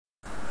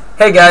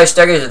Hey guys,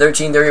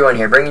 Stargazer1331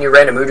 here, bringing you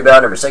random Mugen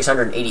number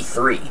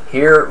 683.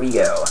 Here we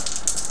go.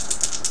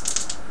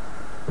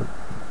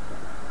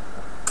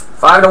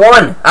 5 to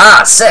 1.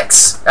 Ah,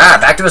 6. Ah,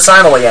 back to a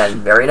simul again.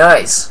 Very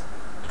nice.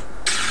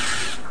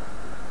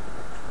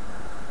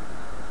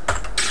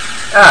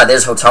 Ah,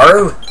 there's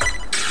Hotaru.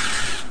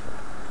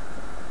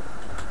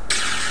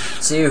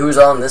 Let's see who's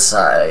on this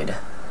side.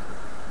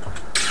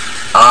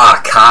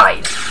 Ah,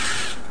 Kaede.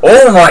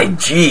 Oh my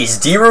jeez,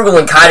 D-Rugal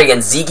and Kaede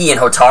against Zeeky and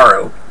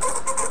Hotaru.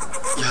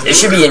 This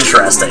should be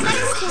interesting.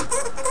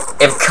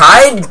 If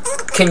Kaede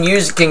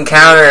can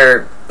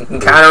counter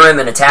him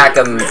and attack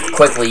him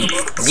quickly,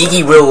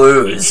 Zeeky will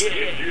lose.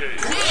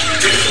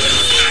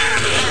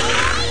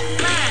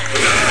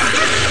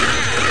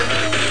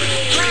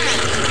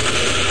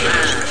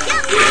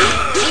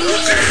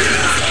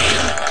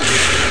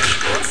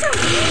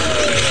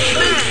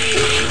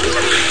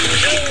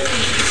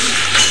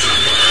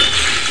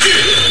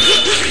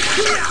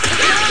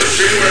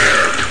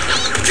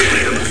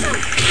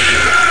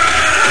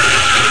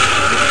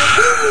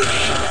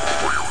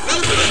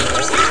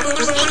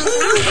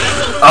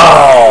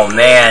 Oh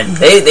man,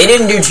 they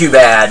didn't do too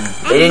bad.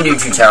 They didn't do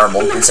too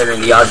terrible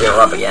considering the odds they were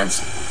up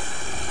against.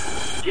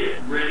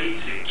 Get ready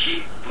to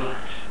kick butt.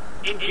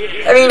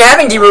 I mean,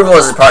 having D-Rugal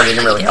as his partner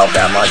didn't really help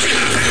that much.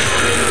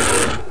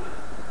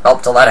 Well,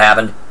 till that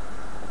happened.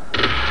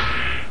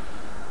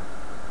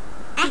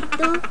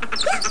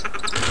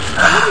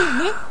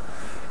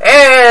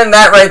 And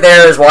that right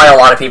there is why a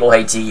lot of people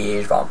hate Zeeky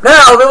H bomb.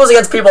 Now, if it was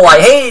against people I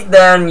hate,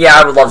 then yeah,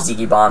 I would love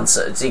Zeeky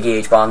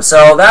H bomb.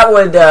 So that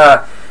would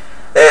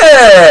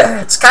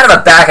it's kind of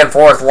a back and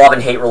forth love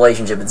and hate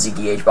relationship with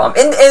Zeeky H bomb.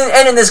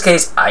 And in this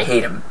case, I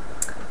hate him.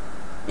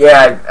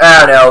 Yeah,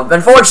 I don't know.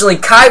 Unfortunately,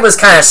 Kaede was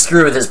kind of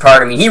screwed with his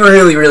part. I mean, he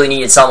really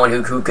needed someone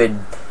who could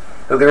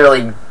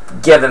really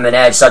give him an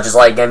edge, such as,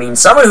 like, I mean,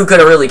 someone who could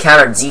have really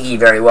countered Zeeky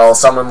very well.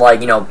 Someone like,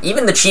 you know,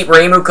 even the cheap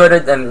Reimu could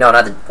have. No,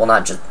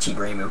 not just cheap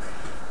Reimu.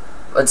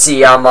 Let's see,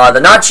 the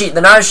not cheap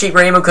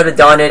Reimu could have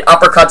done it.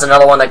 Uppercut's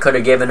another one that could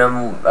have given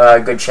him a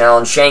good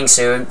challenge. Shang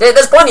Tsung.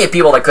 There's plenty of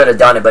people that could have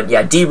done it, but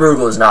yeah,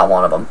 D-Rugal is not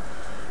one of them.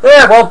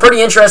 Yeah, well,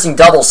 pretty interesting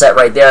double set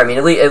right there. I mean,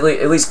 at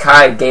least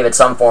Kaede gave it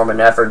some form of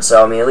an effort,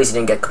 so I mean, at least he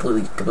didn't get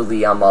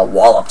completely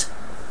walloped.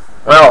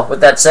 Well,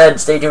 with that said,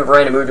 stay tuned for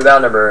random Mugen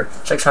number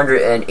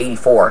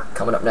 684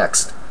 coming up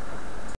next.